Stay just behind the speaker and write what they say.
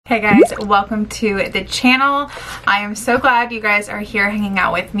Hey guys, welcome to the channel. I am so glad you guys are here hanging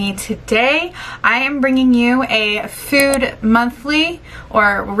out with me today. I am bringing you a food monthly,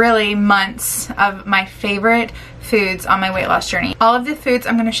 or really months, of my favorite foods on my weight loss journey. All of the foods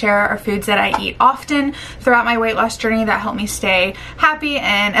I'm going to share are foods that I eat often throughout my weight loss journey that help me stay happy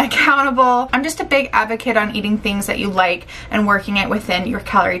and accountable. I'm just a big advocate on eating things that you like and working it within your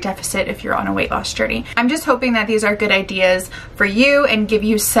calorie deficit if you're on a weight loss journey. I'm just hoping that these are good ideas for you and give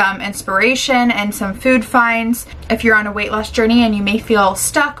you some inspiration and some food finds if you're on a weight loss journey and you may feel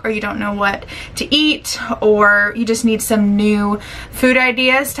stuck or you don't know what to eat or you just need some new food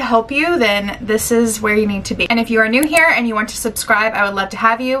ideas to help you, then this is where you need to be. And if you are new here and you want to subscribe, I would love to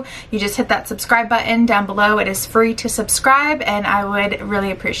have you. You just hit that subscribe button down below. It is free to subscribe and I would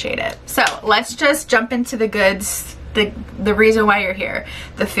really appreciate it. So let's just jump into the goods. The reason why you're here,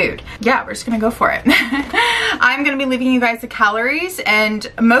 the food. Yeah, we're just gonna go for it. I'm gonna be leaving you guys the calories,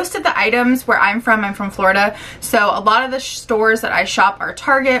 and most of the items where I'm from Florida, so a lot of the stores that I shop are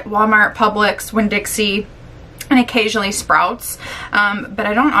Target, Walmart, Publix, Winn-Dixie, and occasionally Sprouts, but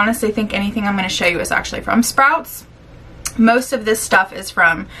I don't honestly think anything I'm gonna show you is actually from Sprouts. Most of this stuff is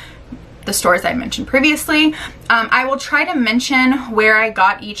from the stores I mentioned previously. I will try to mention where I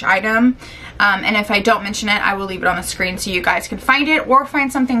got each item, and if I don't mention it, I will leave it on the screen so you guys can find it or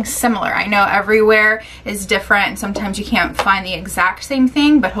find something similar. I know everywhere is different and sometimes you can't find the exact same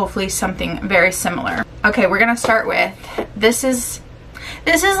thing, but hopefully something very similar. Okay, we're gonna start with, this is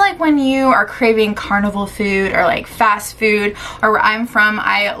like when you are craving carnival food or like fast food, or where I'm from,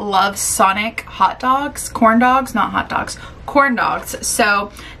 I love Sonic hot dogs, corn dogs, not hot dogs, corn dogs.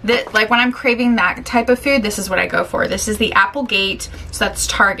 So like when I'm craving that type of food, this is what I go for. This is the Applegate, so that's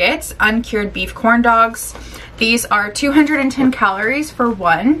Target's uncured beef corn dogs. These are 210 calories for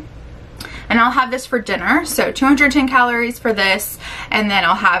one. And I'll have this for dinner, so 210 calories for this, and then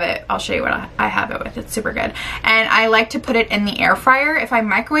I'll show you what I have it with. It's super good. And I like to put it in the air fryer. If I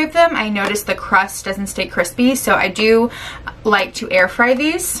microwave them, I notice the crust doesn't stay crispy, so I do like to air fry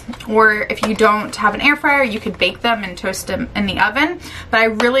these. Or if you don't have an air fryer, you could bake them and toast them in the oven, but I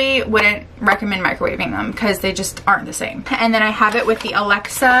really wouldn't recommend microwaving them because they just aren't the same. And then I have it with the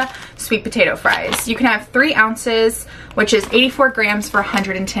Alexa sweet potato fries. You can have 3 ounces, which is 84 grams for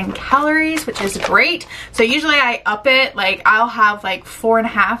 110 calories, which is great. So usually I up it, like I'll have like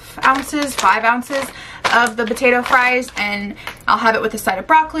 4.5 ounces, 5 ounces of the potato fries, and I'll have it with a side of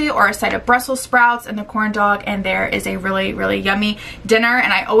broccoli or a side of Brussels sprouts and the corn dog, and there is a really, really yummy dinner.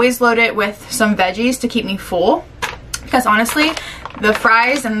 And I always load it with some veggies to keep me full, because honestly, the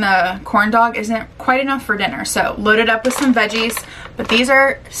fries and the corn dog isn't quite enough for dinner. So load it up with some veggies, but these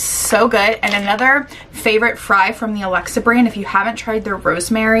are so good. And another favorite fry from the Alexa brand, if you haven't tried their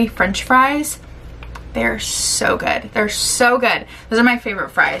rosemary French fries, they're so good. They're so good. Those are my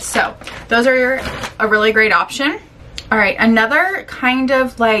favorite fries. So those are a really great option. All right, another kind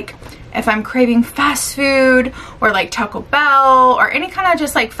of like, if I'm craving fast food or like Taco Bell or any kind of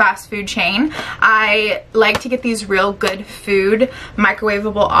just like fast food chain, I like to get these Real Good Food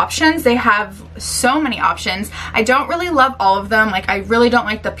microwavable options. They have so many options. I don't really love all of them. Like I really don't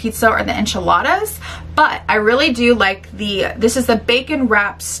like the pizza or the enchiladas, but I really do like this is the bacon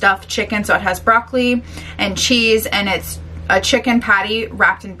wrapped stuffed chicken. So it has broccoli and cheese, and it's a chicken patty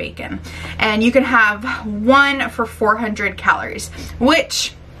wrapped in bacon. And you can have one for 400 calories,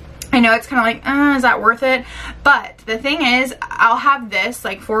 which I know it's kind of like, is that worth it? But the thing is, I'll have this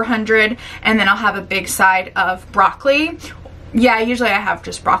like 400, and then I'll have a big side of broccoli. Yeah, usually I have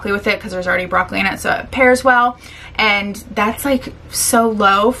just broccoli with it because there's already broccoli in it, so it pairs well. And that's like so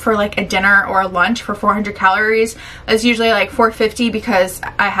low for like a dinner or a lunch for 400 calories. It's usually like 450 because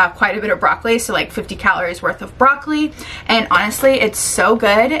I have quite a bit of broccoli, so like 50 calories worth of broccoli. And honestly, it's so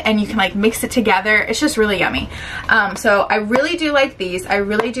good, and you can like mix it together. It's just really yummy. So I really do like these. I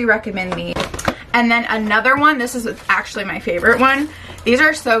really do recommend these. And then another one, this is actually my favorite one. These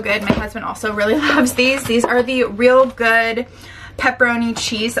are so good. My husband also really loves these. These are the Real Good pepperoni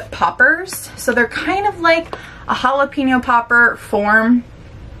cheese poppers. So they're kind of like a jalapeno popper form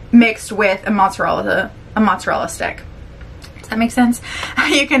mixed with a mozzarella stick. Does that make sense?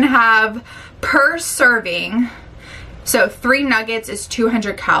 You can have per serving, so 3 nuggets is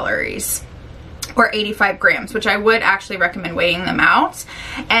 200 calories. or 85 grams, which I would actually recommend weighing them out.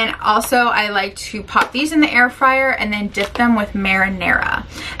 And also I like to pop these in the air fryer and then dip them with marinara.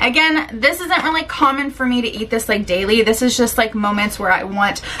 Again, this isn't really common for me to eat this like daily. This is just like moments where I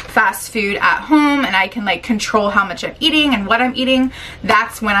want fast food at home and I can like control how much I'm eating and what I'm eating.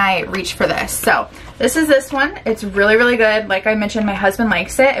 That's when I reach for this. So this is this one. It's really, really good. Like I mentioned, my husband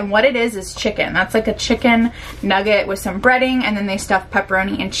likes it, and what it is chicken. That's like a chicken nugget with some breading, and then they stuff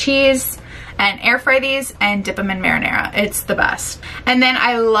pepperoni and cheese, and air fry these and dip them in marinara. It's the best. And then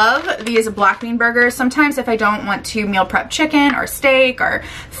I love these black bean burgers. Sometimes if I don't want to meal prep chicken or steak or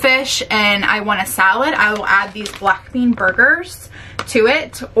fish and I want a salad, I will add these black bean burgers to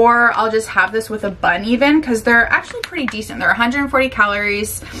it, or I'll just have this with a bun even, because they're actually pretty decent. They're 140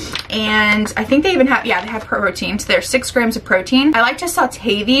 calories, and I think they even have, yeah, they have protein. So they're 6 grams of protein. I like to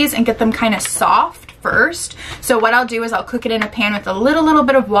saute these and get them kind of soft first. So what I'll do is I'll cook it in a pan with a little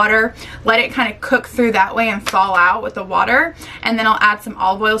bit of water, let it kind of cook through that way and thaw out with the water, and then I'll add some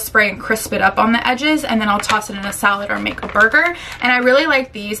olive oil spray and crisp it up on the edges, and then I'll toss it in a salad or make a burger. And I really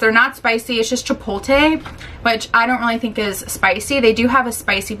like these. They're not spicy. It's just chipotle, which I don't really think is spicy. They do have a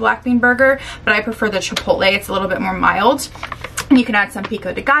spicy black bean burger, but I prefer the chipotle. It's a little bit more mild. And you can add some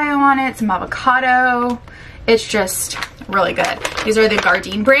pico de gallo on it, some avocado. It's just really good. These are the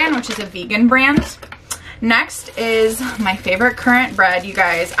Gardein brand, which is a vegan brand. Next is my favorite current bread, you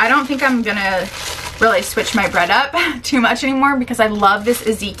guys. I don't think I'm gonna really switch my bread up too much anymore because I love this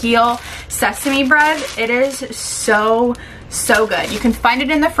Ezekiel sesame bread. It is so good. You can find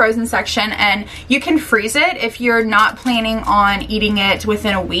it in the frozen section, and you can freeze it if you're not planning on eating it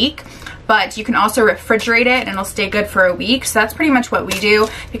within a week. But you can also refrigerate it and it'll stay good for a week. So that's pretty much what we do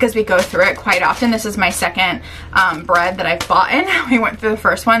because we go through it quite often. This is my second bread that I've bought in. We went through the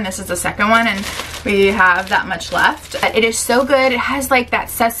first one. This is the second one, and we have that much left. It is so good. It has like that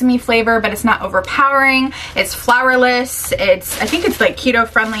sesame flavor, but it's not overpowering. It's flourless. I think it's like keto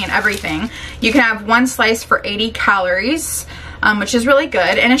friendly and everything. You can have 1 slice for 80 calories. Which is really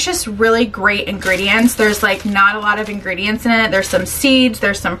good, and it's just really great ingredients. There's like not a lot of ingredients in it. There's some seeds,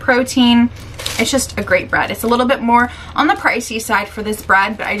 there's some protein. It's just a great bread. It's a little bit more on the pricey side for this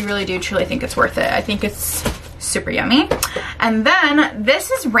bread, but I really do truly think it's worth it. I think it's super yummy. And then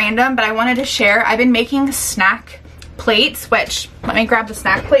this is random, but I wanted to share. I've been making snack plates, which let me grab the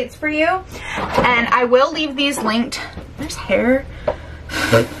snack plates for you, and I will leave these linked. There's hair.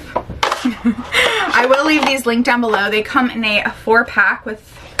 I will leave these linked down below. They come in a 4-pack with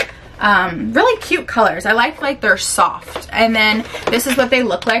really cute colors. I like they're soft. And then this is what they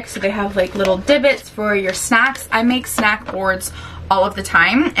look like. So they have like little divots for your snacks. I make snack boards all of the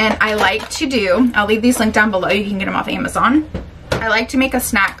time, and I like to do, I'll leave these linked down below. You can get them off Amazon. I like to make a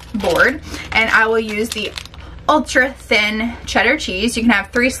snack board, and I will use the ultra thin cheddar cheese. You can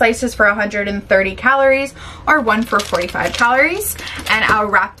have 3 slices for 130 calories or 1 for 45 calories, and I'll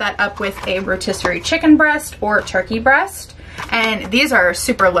wrap that up with a rotisserie chicken breast or turkey breast. And these are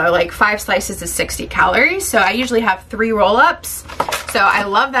super low, like 5 slices is 60 calories, so I usually have 3 roll-ups. So I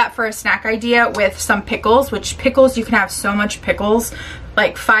love that for a snack idea with some pickles, which pickles, you can have so much pickles,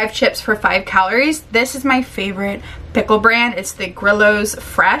 like 5 chips for 5 calories. This is my favorite pickle brand. It's the Grillo's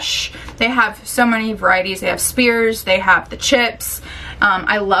Fresh. They have so many varieties. They have spears, they have the chips.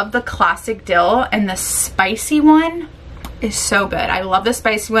 I love the classic dill, and the spicy one is so good. I love the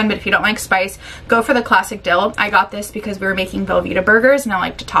spicy one, but if you don't like spice, go for the classic dill. I got this because we were making Velveeta burgers, and I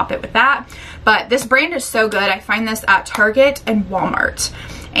like to top it with that. But this brand is so good. I find this at Target and Walmart.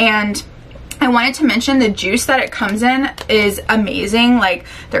 And I wanted to mention the juice that it comes in is amazing. Like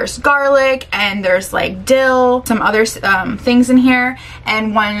there's garlic and there's like dill, some other things in here.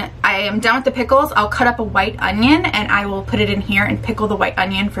 And when I am done with the pickles, I'll cut up a white onion and I will put it in here and pickle the white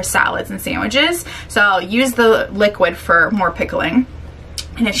onion for salads and sandwiches. So I'll use the liquid for more pickling.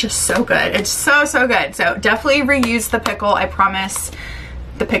 And it's just so good. It's so good. So definitely reuse the pickle. I promise.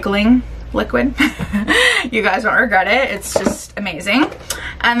 The pickling liquid. You guys won't regret it. It's just amazing.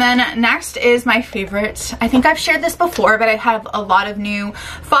 And then next is my favorite. I think I've shared this before, but I have a lot of new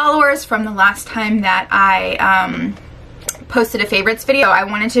followers from the last time that I posted a favorites video. I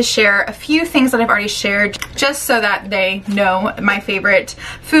wanted to share a few things that I've already shared just so that they know my favorite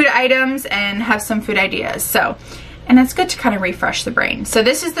food items and have some food ideas. So, and it's good to kind of refresh the brain. So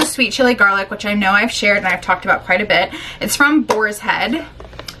this is the sweet chili garlic, which I know I've shared and I've talked about quite a bit. It's from Boar's Head.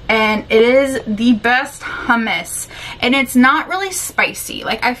 and it is the best hummus, and it's not really spicy.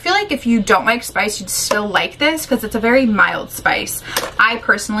 Like, I feel like if you don't like spice, you'd still like this because it's a very mild spice, I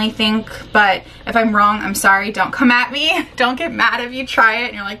personally think, but if I'm wrong, I'm sorry, don't come at me. Don't get mad if you try it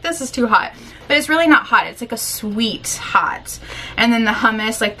and you're like, this is too hot. But it's really not hot. It's like a sweet hot. And then the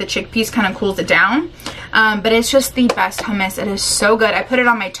hummus, like the chickpeas, kind of cools it down. But it's just the best hummus. It is so good. I put it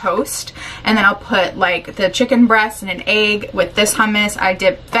on my toast, and then I'll put like the chicken breast and an egg with this hummus. I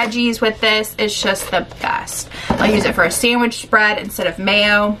dip veggies with this. It's just the best. I'll use it for a sandwich spread instead of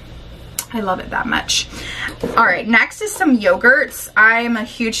mayo. I love it that much. All right, next is some yogurts. I am a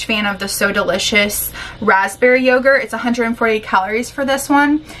huge fan of the So Delicious raspberry yogurt. It's 140 calories for this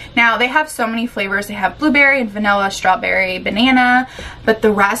one. Now, they have so many flavors. They have blueberry and vanilla, strawberry, banana, but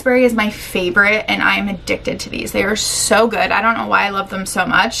the raspberry is my favorite, and I am addicted to these. They are so good. I don't know why I love them so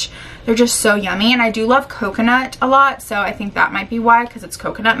much. They're just so yummy, and I do love coconut a lot, so I think that might be why, because it's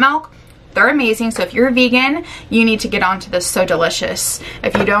coconut milk. They're amazing, so if you're a vegan, you need to get onto this So Delicious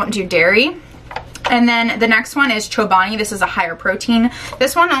if you don't do dairy. And then the next one is Chobani. This is a higher protein.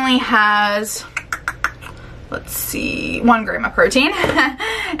 This one only has, let's see, 1 gram of protein.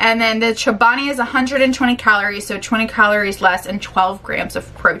 And then the Chobani is 120 calories, so 20 calories less and 12 grams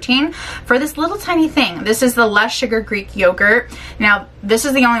of protein for this little tiny thing. This is the less sugar Greek yogurt. Now, this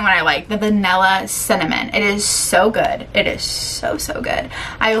is the only one I like, the vanilla cinnamon. It is so good. It is so, so good.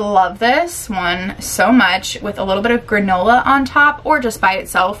 I love this one so much with a little bit of granola on top, or just by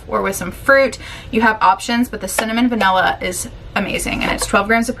itself, or with some fruit. You have options, but the cinnamon vanilla is amazing, and it's 12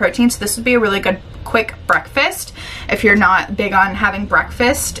 grams of protein, so this would be a really good quick breakfast. If you're not big on having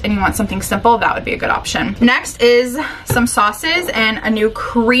breakfast and you want something simple, that would be a good option. Next is some sauces and a new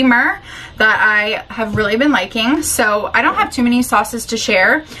creamer that I have really been liking. So I don't have too many sauces to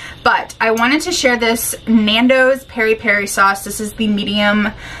share, but I wanted to share this Nando's peri peri sauce. This is the medium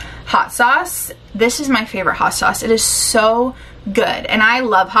hot sauce. This is my favorite hot sauce. It is so good, and I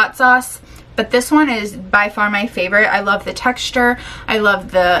love hot sauce, but this one is by far my favorite. I love the texture. I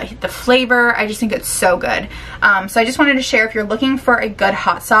love the flavor. I just think it's so good. So I just wanted to share, if you're looking for a good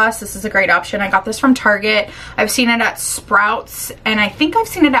hot sauce, this is a great option. I got this from Target. I've seen it at Sprouts, and I think I've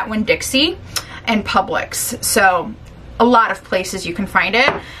seen it at Winn-Dixie and Publix. So a lot of places you can find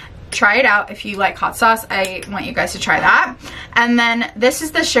it. Try it out if you like hot sauce. I want you guys to try that. And then this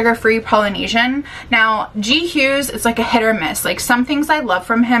is the sugar-free Polynesian. Now, G. Hughes, it's like a hit or miss. Like, some things I love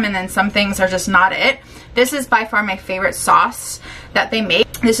from him, and then some things are just not it. This is by far my favorite sauce that they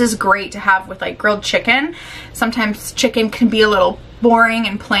make. This is great to have with like grilled chicken. Sometimes chicken can be a little boring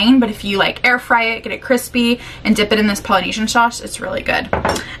and plain, but if you like air fry it, get it crispy, and dip it in this Polynesian sauce, it's really good.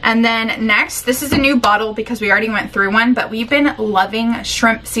 And then next, this is a new bottle because we already went through one, but we've been loving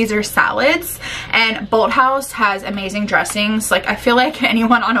shrimp Caesar salads, and Bolthouse has amazing dressings. Like, I feel like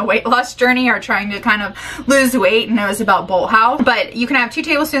anyone on a weight loss journey or trying to kind of lose weight knows about Bolthouse. But you can have 2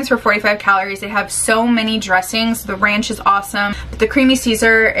 tablespoons for 45 calories. They have so many dressings. The ranch is awesome, but the creamy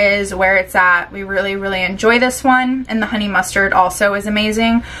Caesar is where it's at. We really, really enjoy this one, and the honey mustard also is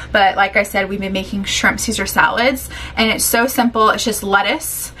amazing. But like I said, we've been making shrimp Caesar salads, and it's so simple. It's just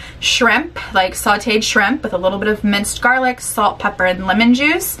lettuce, shrimp, like sauteed shrimp with a little bit of minced garlic, salt, pepper, and lemon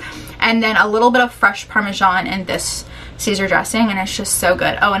juice, and then a little bit of fresh Parmesan in this Caesar dressing, and it's just so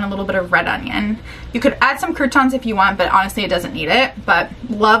good. Oh, and a little bit of red onion. You could add some croutons if you want, but honestly it doesn't need it. But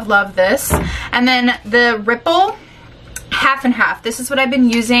love this. And then the Ripple half and half. This is what I've been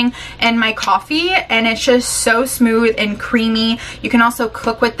using in my coffee, and it's just so smooth and creamy. You can also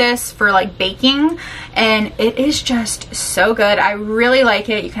cook with this for like baking, and it is just so good. I really like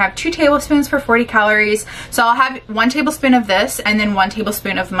it. You can have 2 tablespoons for 40 calories. So I'll have 1 tablespoon of this, and then 1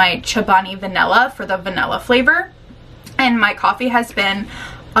 tablespoon of my Chobani vanilla for the vanilla flavor. And my coffee has been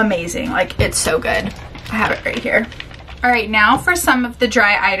amazing. Like, it's so good. I have it right here. All right, now for some of the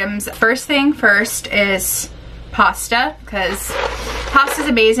dry items. First thing first is pasta, because pasta is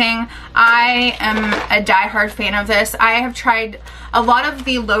amazing. I am a die-hard fan of this. I have tried a lot of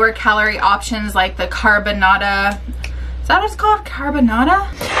the lower calorie options, like the carbonata. Is that what it's called? Carbonata?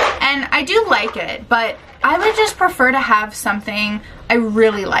 And I do like it, but I would just prefer to have something I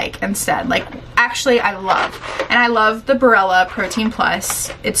really like instead. Like, actually I love. And I love the Barilla Protein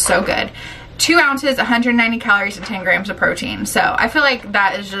Plus. It's so good. 2 ounces, 190 calories, and 10 grams of protein. So I feel like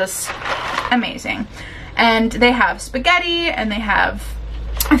that is just amazing. And they have spaghetti, and they have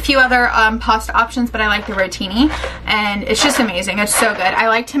a few other pasta options, but I like the rotini, and it's just amazing. It's so good. I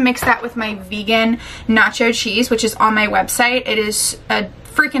like to mix that with my vegan nacho cheese, which is on my website. It is a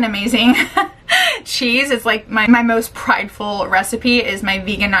freaking amazing cheese is like my most prideful recipe is my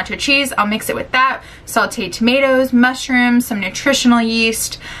vegan nacho cheese. I'll mix it with that, sauteed tomatoes, mushrooms, some nutritional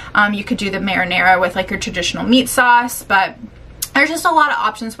yeast. You could do the marinara with like your traditional meat sauce, but there's just a lot of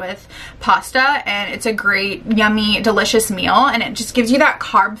options with pasta, and it's a great, yummy, delicious meal, and it just gives you that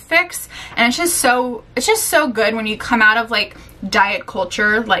carb fix, and it's just so good when you come out of like diet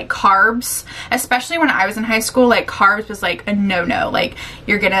culture, like carbs, especially when I was in high school. Like carbs was like a no-no, like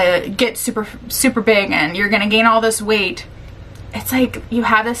you're gonna get super big and you're gonna gain all this weight. It's like you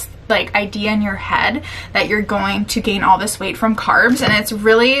have this like idea in your head that you're going to gain all this weight from carbs, and it's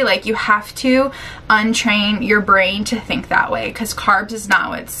really like you have to untrain your brain to think that way, because carbs is not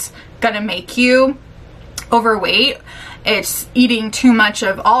what's gonna make you overweight. It's eating too much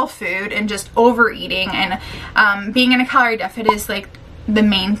of all food and just overeating, and being in a calorie deficit is like the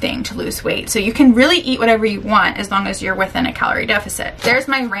main thing to lose weight. So you can really eat whatever you want as long as you're within a calorie deficit. There's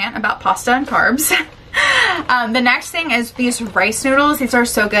my rant about pasta and carbs. The next thing is these rice noodles. These are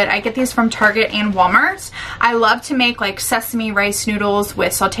so good. I get these from Target and Walmart. I love to make like sesame rice noodles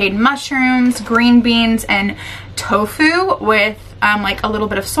with sauteed mushrooms, green beans, and tofu with like a little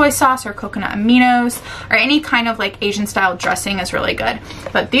bit of soy sauce or coconut aminos, or any kind of like Asian style dressing is really good.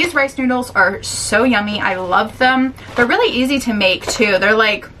 But these rice noodles are so yummy. I love them. They're really easy to make too. They're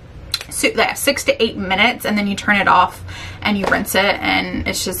like 6 to 8 minutes, and then you turn it off and you rinse it, and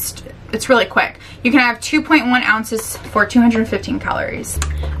it's really quick. You can have 2.1 ounces for 215 calories.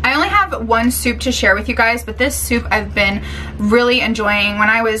 I only have one soup to share with you guys, but this soup I've been really enjoying. When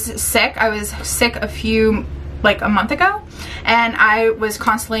I was sick like a month ago, and I was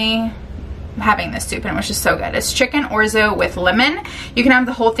constantly having this soup, and it was just so good. It's chicken orzo with lemon. You can have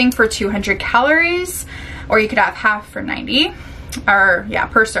the whole thing for 200 calories, or you could have half for 90. Or yeah,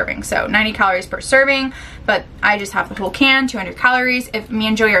 per serving, so 90 calories per serving, but I just have the whole can, 200 calories. If me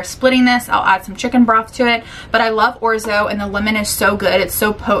and Joey are splitting this, I'll add some chicken broth to it, but I love orzo, and the lemon is so good. It's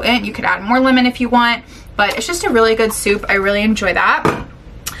so potent. You could add more lemon if you want, but it's just a really good soup. I really enjoy that.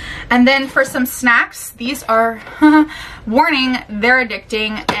 And then for some snacks, these are, warning, they're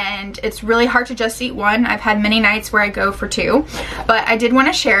addicting, and it's really hard to just eat one. I've had many nights where I go for two, but I did want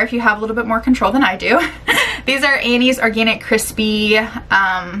to share if you have a little bit more control than I do. These are Annie's Organic Crispy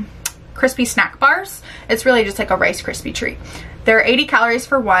snack bars. It's really just like a Rice Krispie treat. They're 80 calories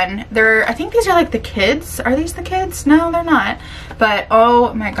for one. I think these are like the kids. Are these the kids? No, they're not. But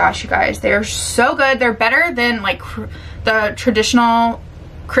oh my gosh, you guys, they're so good. They're better than like the traditional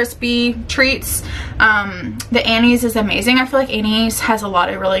crispy treats. The Annie's is amazing. I feel like Annie's has a lot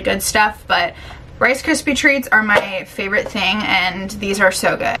of really good stuff, but Rice Krispie treats are my favorite thing, and these are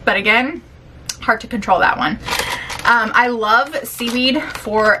so good. But again, hard to control that one. I love seaweed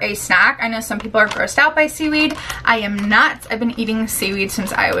for a snack. I know some people are grossed out by seaweed. I am not. I've been eating seaweed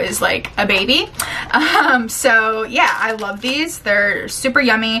since I was like a baby. So yeah, I love these. They're super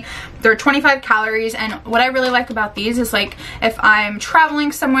yummy. They're 25 calories, and what I really like about these is like if I'm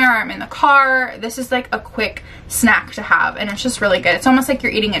traveling somewhere or I'm in the car, this is like a quick snack to have, and it's just really good. It's almost like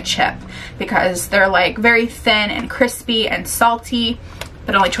you're eating a chip because they're like very thin and crispy and salty,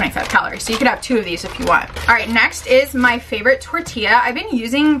 but only 25 calories. So you could have two of these if you want. All right, next is my favorite tortilla. I've been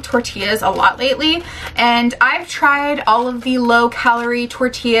using tortillas a lot lately, and I've tried all of the low calorie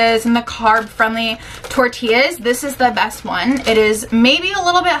tortillas and the carb friendly tortillas. This is the best one. It is maybe a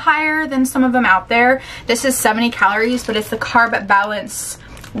little bit higher than some of them out there. This is 70 calories, but it's the Carb Balance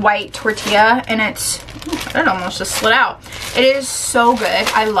white tortilla, and it almost just slid out. It is so good.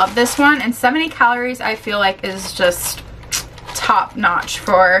 I love this one, and 70 calories I feel like is just top notch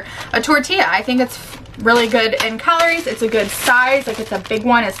for a tortilla. I think it's really good in calories. It's a good size, like it's a big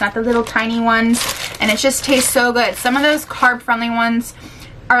one. It's not the little tiny ones, and it just tastes so good. Some of those carb friendly ones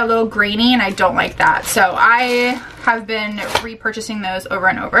are a little grainy, and I don't like that. So I have been repurchasing those over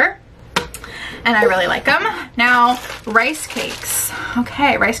and over, and I really like them. Now, rice cakes.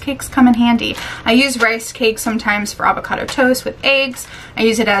 Okay, rice cakes come in handy. I use rice cakes sometimes for avocado toast with eggs. I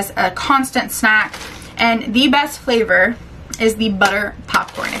use it as a constant snack, and the best flavor is the butter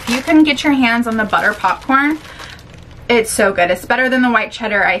popcorn. If you can get your hands on the butter popcorn, it's so good. It's better than the white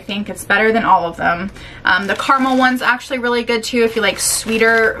cheddar, I think. It's better than all of them. The caramel one's actually really good too if you like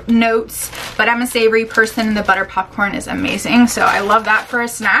sweeter notes, but I'm a savory person, and the butter popcorn is amazing. So I love that for a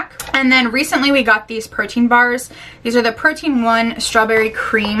snack. And then recently we got these protein bars. These are the Protein 1 Strawberry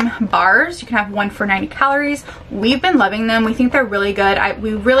Cream Bars. You can have one for 90 calories. We've been loving them. We think they're really good.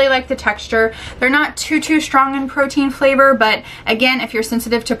 We really like the texture. They're not too strong in protein flavor, but again, if you're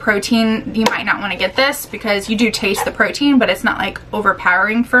sensitive to protein, you might not want to get this because you do taste the protein, but it's not like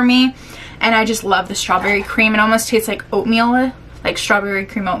overpowering for me. And I just love the strawberry cream. It almost tastes like oatmeal like strawberry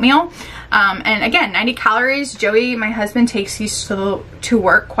cream oatmeal. And again, 90 calories. Joey, my husband, takes these to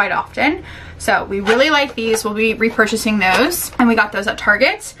work quite often. So we really like these. We'll be repurchasing those. And we got those at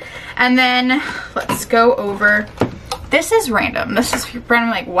Target. And then let's go over, this is random. This is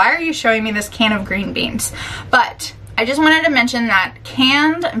random, like, why are you showing me this can of green beans? But I just wanted to mention that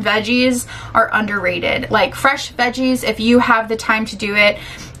canned veggies are underrated. Like fresh veggies, if you have the time to do it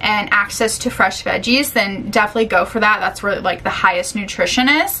and access to fresh veggies, then definitely go for that. That's where like the highest nutrition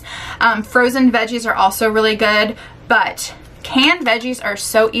is. Frozen veggies are also really good, but canned veggies are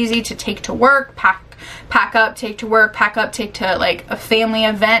so easy to take to work, pack up, take to work, pack up, take to like a family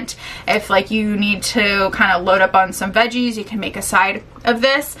event. If like you need to kind of load up on some veggies, you can make a side of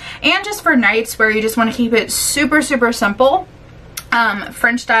this. And just for nights where you just want to keep it super, super simple,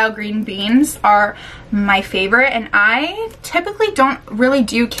 French style green beans are my favorite, and I typically don't really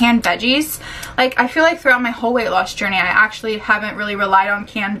do canned veggies. Like, I feel like throughout my whole weight loss journey, I actually haven't really relied on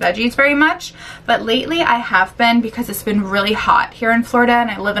canned veggies very much, but lately I have been, because it's been really hot here in Florida and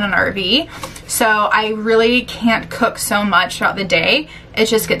I live in an RV, so I really can't cook so much throughout the day. It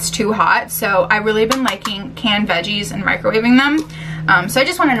just gets too hot, so I really been liking canned veggies and microwaving them. So I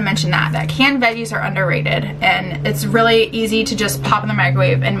just wanted to mention that canned veggies are underrated, and it's really easy to just pop in the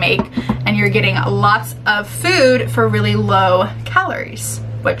microwave and make, and you're getting lots of food for really low calories,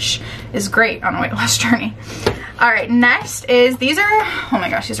 which is great on a weight loss journey. All right, next is, these are, oh my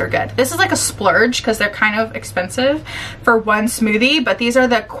gosh, these are good. This is like a splurge because they're kind of expensive for one smoothie, but these are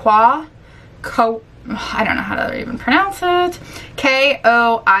the I don't know how to even pronounce it.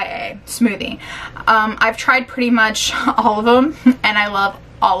 K-O-I-A smoothie. I've tried pretty much all of them, and I love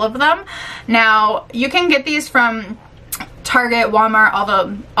all of them. Now, you can get these from Target, Walmart,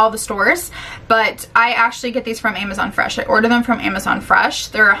 all the stores, but I actually get these from Amazon Fresh. I order them from Amazon Fresh.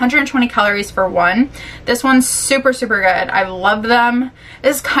 They're 120 calories for one. This one's super, super good. I love them.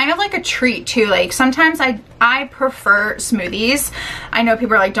 It's kind of like a treat too. Like, sometimes I prefer smoothies. I know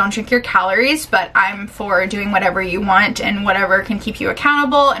people are like, don't drink your calories, but I'm for doing whatever you want and whatever can keep you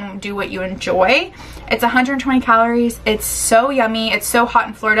accountable and do what you enjoy. It's 120 calories. It's so yummy. It's so hot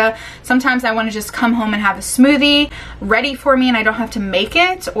in Florida. Sometimes I want to just come home and have a smoothie ready for me and I don't have to make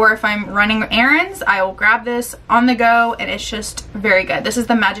it. Or if I'm running errands, I will grab this on the go, and it's just very good. This is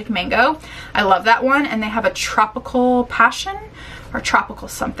the Magic Mango. I love that one. And they have a tropical passion or tropical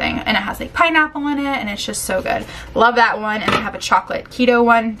something, and it has like pineapple in it, and it's just so good. Love that one. And they have a chocolate keto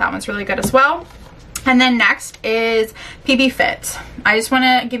one. That one's really good as well. And then next is PB Fit. I just want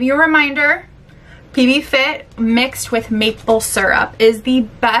to give you a reminder. PB Fit mixed with maple syrup is the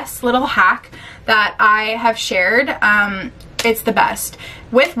best little hack that I have shared. It's the best.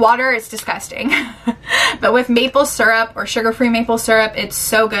 With water, it's disgusting. But with maple syrup or sugar-free maple syrup, it's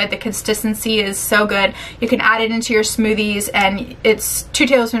so good. The consistency is so good. You can add it into your smoothies, and it's 2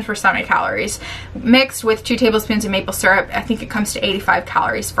 tablespoons for 70 calories. Mixed with 2 tablespoons of maple syrup, I think it comes to 85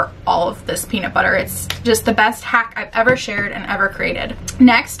 calories for all of this peanut butter. It's just the best hack I've ever shared and ever created.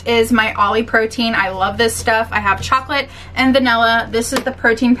 Next is my Ollie protein. I love this stuff. I have chocolate and vanilla. This is the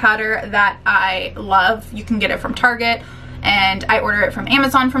protein powder that I love. You can get it from Target, and I order it from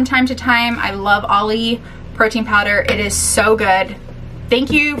Amazon from time to time. I love Ollie protein powder. It is so good.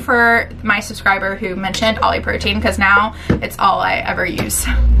 Thank you for my subscriber who mentioned Ollie protein, because now it's all I ever use.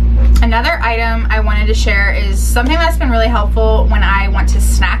 Another item I wanted to share is something that's been really helpful when I want to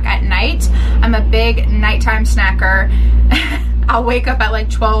snack at night. I'm a big nighttime snacker. I'll wake up at like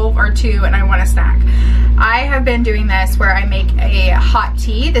 12 or 2 and I want to snack. I have been doing this where I make a hot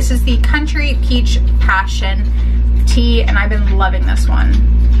tea. This is the Country Peach Passion tea, and I've been loving this one.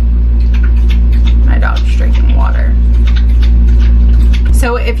 My dog's drinking water.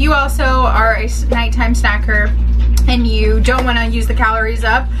 So if you also are a nighttime snacker and you don't want to use the calories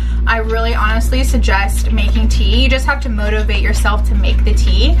up, I really honestly suggest making tea. You just have to motivate yourself to make the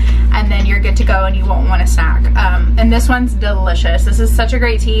tea, and then you're good to go and you won't want to snack. And this one's delicious. This is such a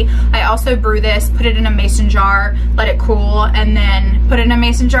great tea. I also brew this, put it in a mason jar, let it cool, and then put it in a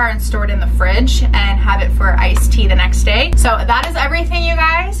mason jar and store it in the fridge and have it for iced tea the next day. So that is everything, you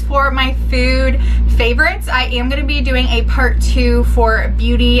guys, for my food favorites. I am going to be doing a part 2 for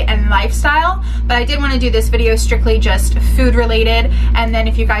beauty and lifestyle, but I did want to do this video strictly just food related. And then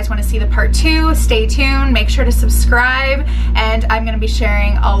if you guys want to see the part 2, stay tuned, make sure to subscribe, and I'm going to be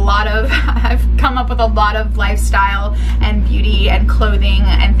sharing a lot of, I've come up with a lot of lifestyle and beauty and clothing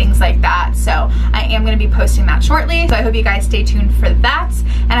and things like that. So I am going to be posting that shortly. So I hope you guys stay tuned for that.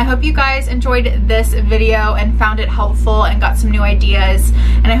 And I hope you guys enjoyed this video and found it helpful and got some new ideas.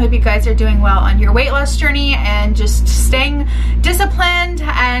 And I hope you guys are doing well on your weight loss journey and just staying disciplined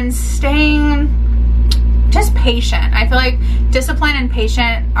and staying just patient. I feel like discipline and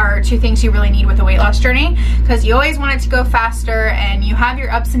patient are two things you really need with a weight loss journey, because you always want it to go faster and you have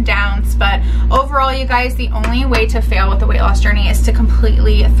your ups and downs, but overall, you guys, the only way to fail with the weight loss journey is to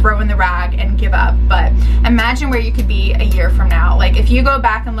completely throw in the rag and give up. But imagine where you could be a year from now. Like, if you go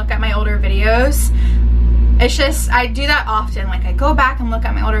back and look at my older videos, it's just, I do that often. Like, I go back and look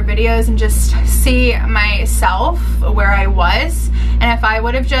at my older videos and just see myself where I was. And if I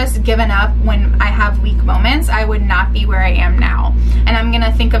would have just given up when I have weak moments, I would not be where I am now. And I'm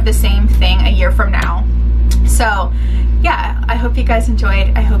gonna think of the same thing a year from now. So yeah, I hope you guys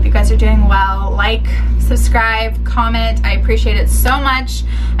enjoyed. I hope you guys are doing well. Like, subscribe, comment. I appreciate it so much.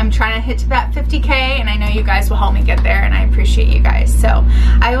 I'm trying to hit to that 50K, and I know you guys will help me get there, and I appreciate you guys. So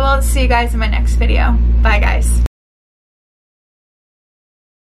I will see you guys in my next video. Bye, guys.